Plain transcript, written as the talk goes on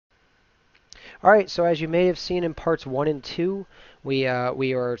All right, so as you may have seen in parts 1 and 2, we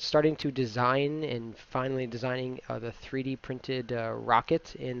are starting to design and finally designing the 3D printed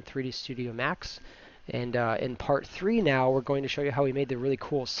rocket in 3D Studio Max. And in part 3 now, we're going to show you how we made the really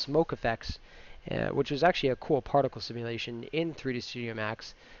cool smoke effects, which was actually a cool particle simulation in 3D Studio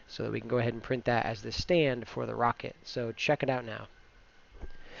Max, so that we can go ahead and print that as the stand for the rocket. So check it out now.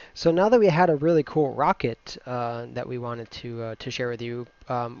 So now that we had a really cool rocket that we wanted to share with you,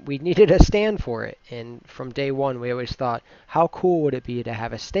 we needed a stand for it. And from day one, we always thought, how cool would it be to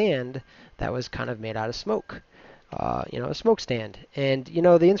have a stand that was kind of made out of smoke? A smoke stand. And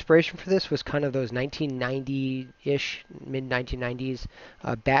the inspiration for this was kind of those 1990-ish, mid 1990s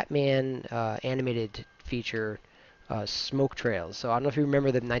Batman animated feature. Smoke trails. So I don't know if you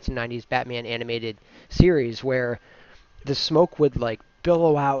remember the 1990s Batman animated series where the smoke would like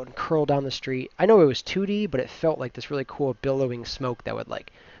billow out and curl down the street. I know it was 2D, but it felt like this really cool billowing smoke that would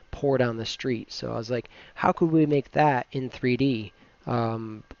like pour down the street. So I was like, how could we make that in 3D?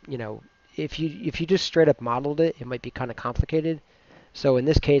 Um, you know, if you just straight up modeled it, it might be kind of complicated. So in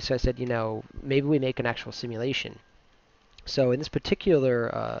this case, I said, maybe we make an actual simulation. So in this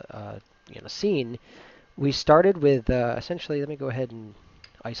particular scene, we started with essentially. Let me go ahead and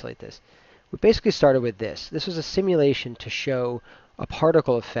isolate this. We basically started with this. This was a simulation to show a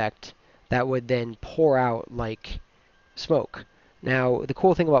particle effect that would then pour out like smoke. Now, the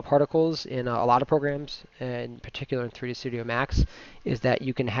cool thing about particles in a lot of programs, in particular in 3D Studio Max, is that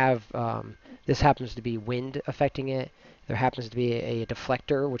you can have, this happens to be wind affecting it, there happens to be a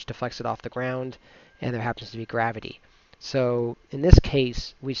deflector which deflects it off the ground, and there happens to be gravity. So in this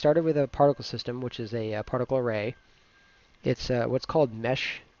case, we started with a particle system, which is a particle array. It's what's called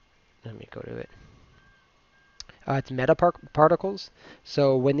mesh. Let me go to it. It's metaparticles.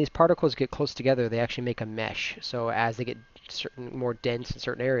 So when these particles get close together, they actually make a mesh. So as they get more dense in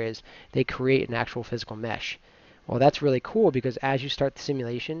certain areas, they create an actual physical mesh. Well, that's really cool because as you start the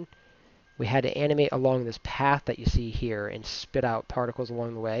simulation, we had to animate along this path that you see here and spit out particles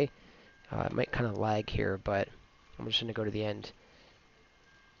along the way. It might kind of lag here, but I'm just going to go to the end.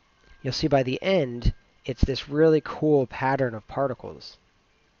 You'll see by the end, it's this really cool pattern of particles.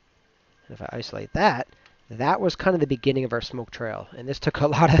 And if I isolate that, that was kind of the beginning of our smoke trail. And this took a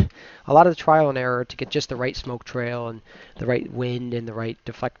lot of trial and error to get just the right smoke trail and the right wind and the right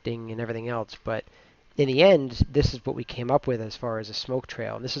deflecting and everything else. But in the end, this is what we came up with as far as a smoke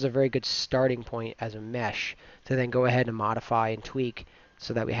trail. And this is a very good starting point as a mesh to then go ahead and modify and tweak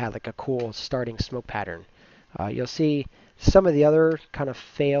so that we had like a cool starting smoke pattern. You'll see some of the other kind of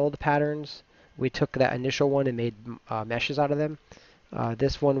failed patterns. We took that initial one and made meshes out of them.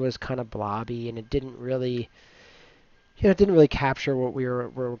 This one was kind of blobby, and it didn't really, it didn't really capture what we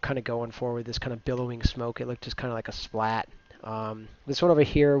were kind of going for with this kind of billowing smoke. It looked just kind of like a splat. This one over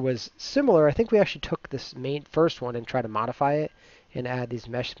here was similar. I think we actually took this main first one and tried to modify it and add these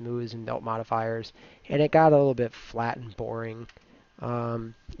mesh smooths and melt modifiers, and it got a little bit flat and boring.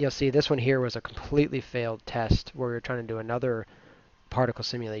 You'll see this one here was a completely failed test where we were trying to do another particle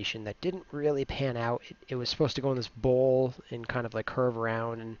simulation that didn't really pan out. It was supposed to go in this bowl and kind of like curve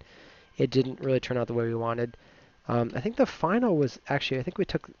around, and it didn't really turn out the way we wanted. I think the final was actually, I think we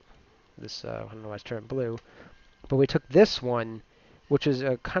took this, I don't know why it's turned blue, but we took this one, which is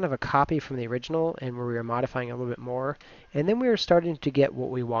a kind of a copy from the original, and where we were modifying a little bit more. And then we were starting to get what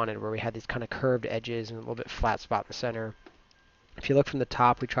we wanted, where we had these kind of curved edges and a little bit flat spot in the center. If you look from the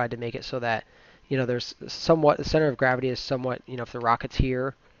top, we tried to make it so that, there's somewhat, the center of gravity is somewhat, if the rocket's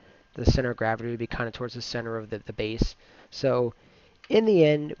here, the center of gravity would be kind of towards the center of the base. So in the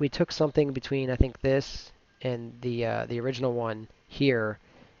end, we took something between, I think, this and the original one here,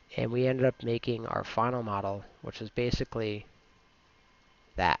 and we ended up making our final model, which is basically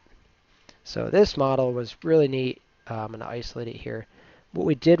that. So this model was really neat. I'm going to isolate it here. What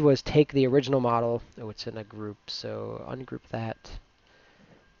we did was take the original model. Oh, it's in a group, so ungroup that.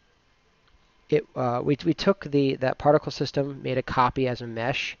 We took that particle system, made a copy as a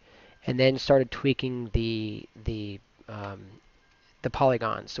mesh, and then started tweaking the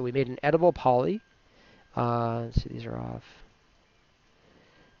polygons. So we made an edible poly. Let's see, these are off.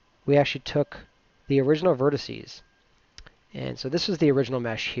 We actually took the original vertices. And so this is the original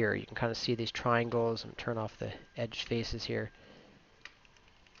mesh here. You can kind of see these triangles. And turn off the edge faces here.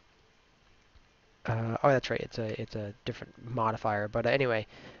 Oh, that's right. It's a different modifier. But anyway,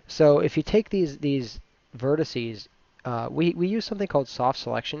 so if you take these vertices, we use something called soft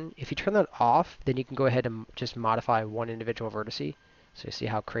selection. If you turn that off, then you can go ahead and just modify one individual vertice. So you see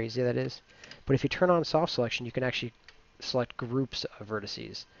how crazy that is. But if you turn on soft selection, you can actually select groups of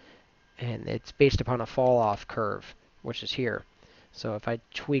vertices. And it's based upon a fall-off curve, which is here. So if I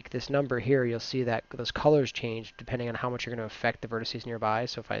tweak this number here, you'll see that those colors change depending on how much you're going to affect the vertices nearby.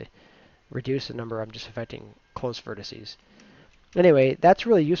 So if I reduce the number, I'm just affecting close vertices. Anyway, that's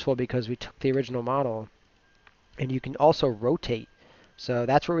really useful because we took the original model and you can also rotate. So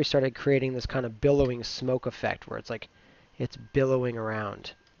that's where we started creating this kind of billowing smoke effect where it's like it's billowing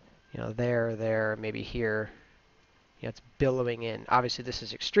around. There, maybe here. It's billowing in. Obviously, this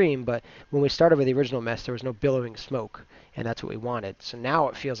is extreme, but when we started with the original mess, there was no billowing smoke, and that's what we wanted. So now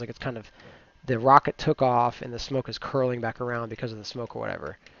it feels like it's kind of the rocket took off and the smoke is curling back around because of the smoke or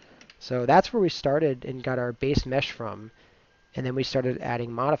whatever. So that's where we started and got our base mesh from, and then we started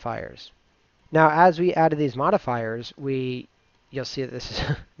adding modifiers. Now, as we added these modifiers, you'll see that this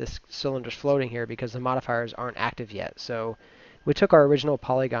is this cylinder's floating here because the modifiers aren't active yet. So we took our original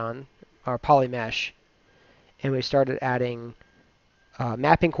polygon, our poly mesh, and we started adding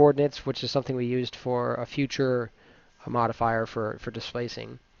mapping coordinates, which is something we used for a future modifier for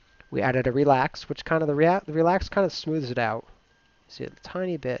displacing. We added a relax, which kind of the relax kind of smooths it out. See it a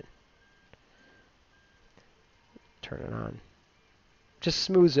tiny bit. Turn it on. Just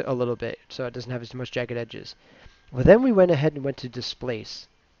smooths it a little bit so it doesn't have as much jagged edges. Well, then we went ahead and went to Displace.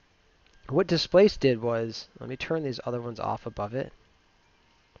 What Displace did was, let me turn these other ones off above it.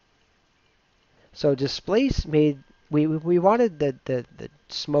 So Displace made, we wanted the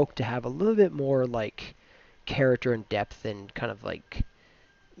smoke to have a little bit more like character and depth and kind of like,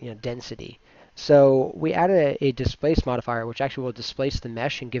 density. So we added a displace modifier, which actually will displace the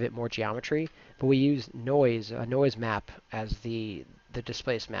mesh and give it more geometry. But we use a noise map as the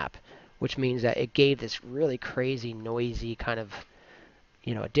displace map, which means that it gave this really crazy, noisy kind of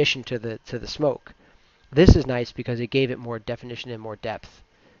addition to the smoke. This is nice because it gave it more definition and more depth.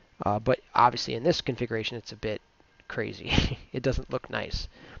 But obviously in this configuration, it's a bit crazy. It doesn't look nice.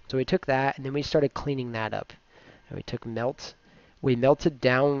 So we took that and then we started cleaning that up. And we took melt. We melted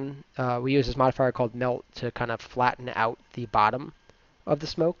down, we use this modifier called melt to kind of flatten out the bottom of the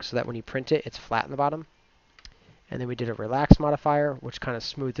smoke so that when you print it, it's flat in the bottom. And then we did a relax modifier, which kind of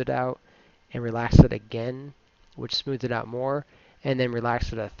smoothed it out, and relaxed it again, which smoothed it out more, and then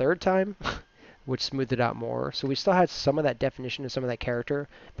relaxed it a third time, which smoothed it out more. So we still had some of that definition and some of that character,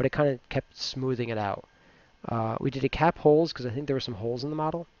 but it kind of kept smoothing it out. We did a cap holes because I think there were some holes in the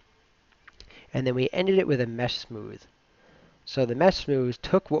model. And then we ended it with a mesh smooth. So the mesh smooth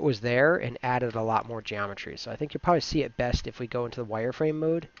took what was there and added a lot more geometry. So I think you'll probably see it best if we go into the wireframe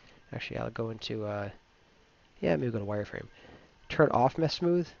mode. Actually, I'll go into, maybe go to wireframe. Turn off mesh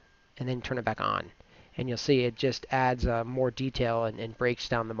smooth, and then turn it back on. And you'll see it just adds more detail and breaks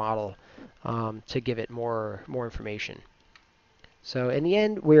down the model to give it more information. So in the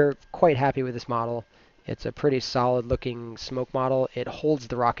end, we're quite happy with this model. It's a pretty solid looking smoke model. It holds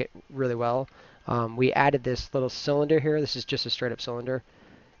the rocket really well. We added this little cylinder here. This is just a straight up cylinder.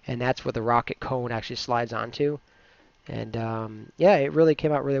 And that's what the rocket cone actually slides onto. And it really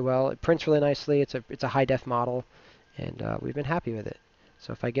came out really well. It prints really nicely. It's a high def model. And we've been happy with it.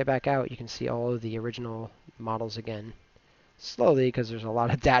 So if I get back out, you can see all of the original models again. Slowly, because there's a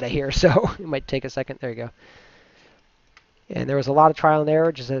lot of data here. So it might take a second. There you go. And there was a lot of trial and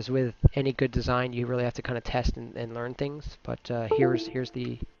error, just as with any good design, you really have to kind of test and learn things. But here's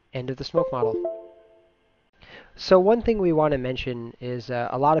the end of the smoke model. So one thing we want to mention is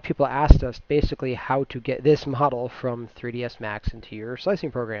a lot of people asked us basically how to get this model from 3ds Max into your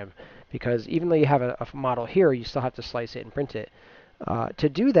slicing program. Because even though you have a model here, you still have to slice it and print it. To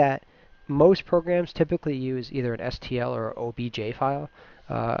do that, most programs typically use either an STL or OBJ file.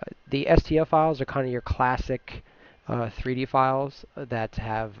 The STL files are kind of your classic 3D files that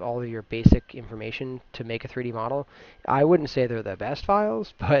have all of your basic information to make a 3D model. I wouldn't say they're the best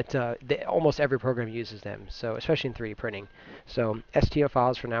files, but almost every program uses them, so especially in 3D printing. So STL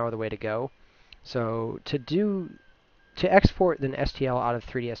files for now are the way to go. So to export an STL out of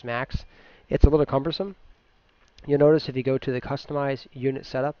 3ds Max, it's a little cumbersome. You'll notice if you go to the Customize Unit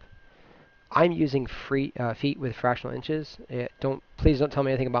Setup, I'm using feet with fractional inches. Please don't tell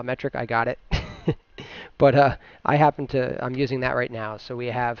me anything about metric. I got it. But I'm using that right now. So we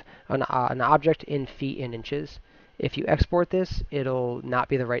have an object in feet and inches. If you export this, it'll not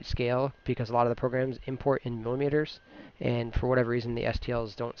be the right scale because a lot of the programs import in millimeters. And for whatever reason, the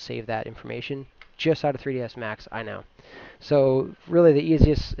STLs don't save that information. Just out of 3ds Max, I know. So really the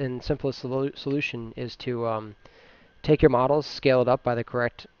easiest and simplest solution is to take your models, scale it up by the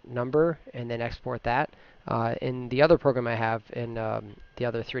correct number, and then export that. In the other program I have, in the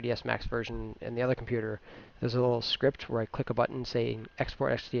other 3ds Max version in the other computer, there's a little script where I click a button saying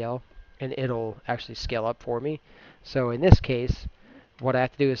Export STL, and it'll actually scale up for me. So in this case, what I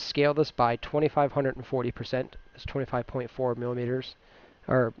have to do is scale this by 2540%, It's 25.4 millimeters,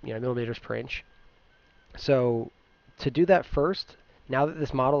 or millimeters per inch. So to do that first, now that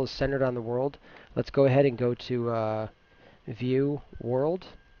this model is centered on the world, let's go ahead and go to View World.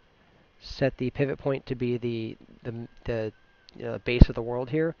 Set the pivot point to be the base of the world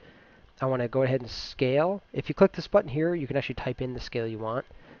here. I want to go ahead and scale. If you click this button here, you can actually type in the scale you want.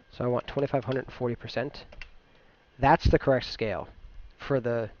 So I want 2540%. That's the correct scale for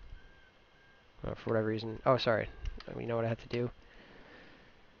the, for whatever reason. Oh, sorry. You know what I have to do?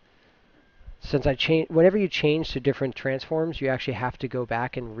 Since I change, whenever you change to different transforms, you actually have to go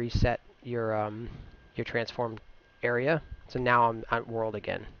back and reset your transform area. So now I'm at world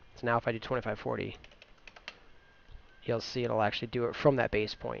again. So now if I do 2540, you'll see it'll actually do it from that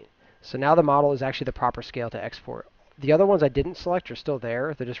base point. So now the model is actually the proper scale to export. The other ones I didn't select are still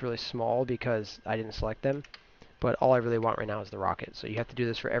there. They're just really small because I didn't select them. But all I really want right now is the rocket. So you have to do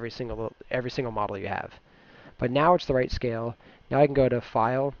this for every single model you have. But now it's the right scale. Now I can go to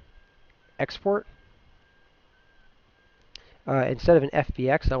File, Export. Instead of an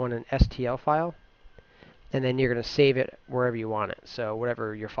FBX, I want an STL file. And then you're going to save it wherever you want it. So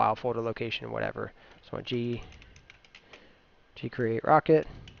whatever your file folder location, whatever. So I want gCreate rocket,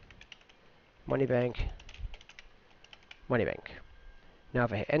 moneybank, moneybank. Now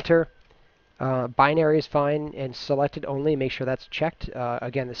if I hit enter, binary is fine and selected only. Make sure that's checked.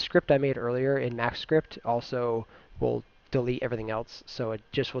 Again, the script I made earlier in MaxScript also will delete everything else, so it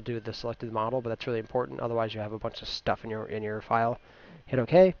just will do the selected model, but that's really important. Otherwise, you have a bunch of stuff in your file. Hit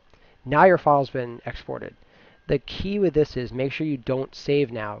OK. Now your file's been exported. The key with this is make sure you don't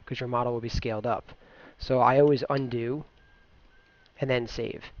save now because your model will be scaled up. So I always undo and then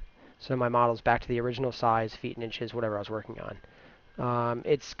save. So my model's back to the original size, feet and inches, whatever I was working on.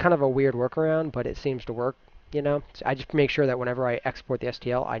 It's kind of a weird workaround, but it seems to work. So I just make sure that whenever I export the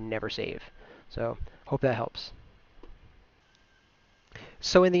STL, I never save. So hope that helps.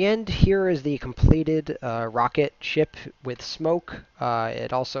 So in the end, here is the completed rocket ship with smoke.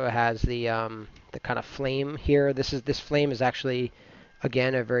 It also has the kind of flame here. This flame is actually,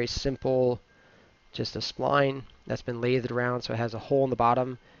 again, a very simple, just a spline that's been lathed around. So it has a hole in the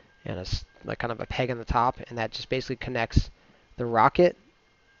bottom and like kind of a peg on the top, and that just basically connects the rocket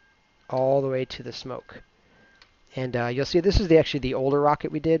all the way to the smoke. And you'll see this is actually the older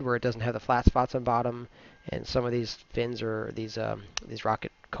rocket we did, where it doesn't have the flat spots on bottom, and some of these fins or these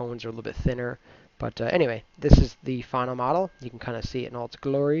rocket cones are a little bit thinner. But anyway, this is the final model. You can kind of see it in all its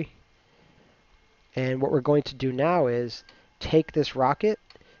glory. And what we're going to do now is take this rocket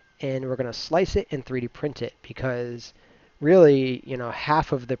and we're going to slice it and 3D print it, because really,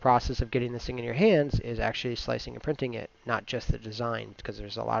 half of the process of getting this thing in your hands is actually slicing and printing it, not just the design, because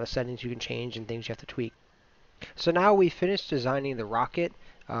there's a lot of settings you can change and things you have to tweak. So now we finished designing the rocket,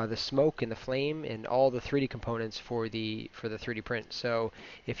 the smoke and the flame, and all the 3D components for the 3D print. So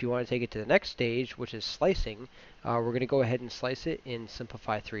if you want to take it to the next stage, which is slicing, we're going to go ahead and slice it in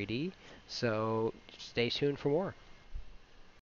Simplify 3D. So stay tuned for more.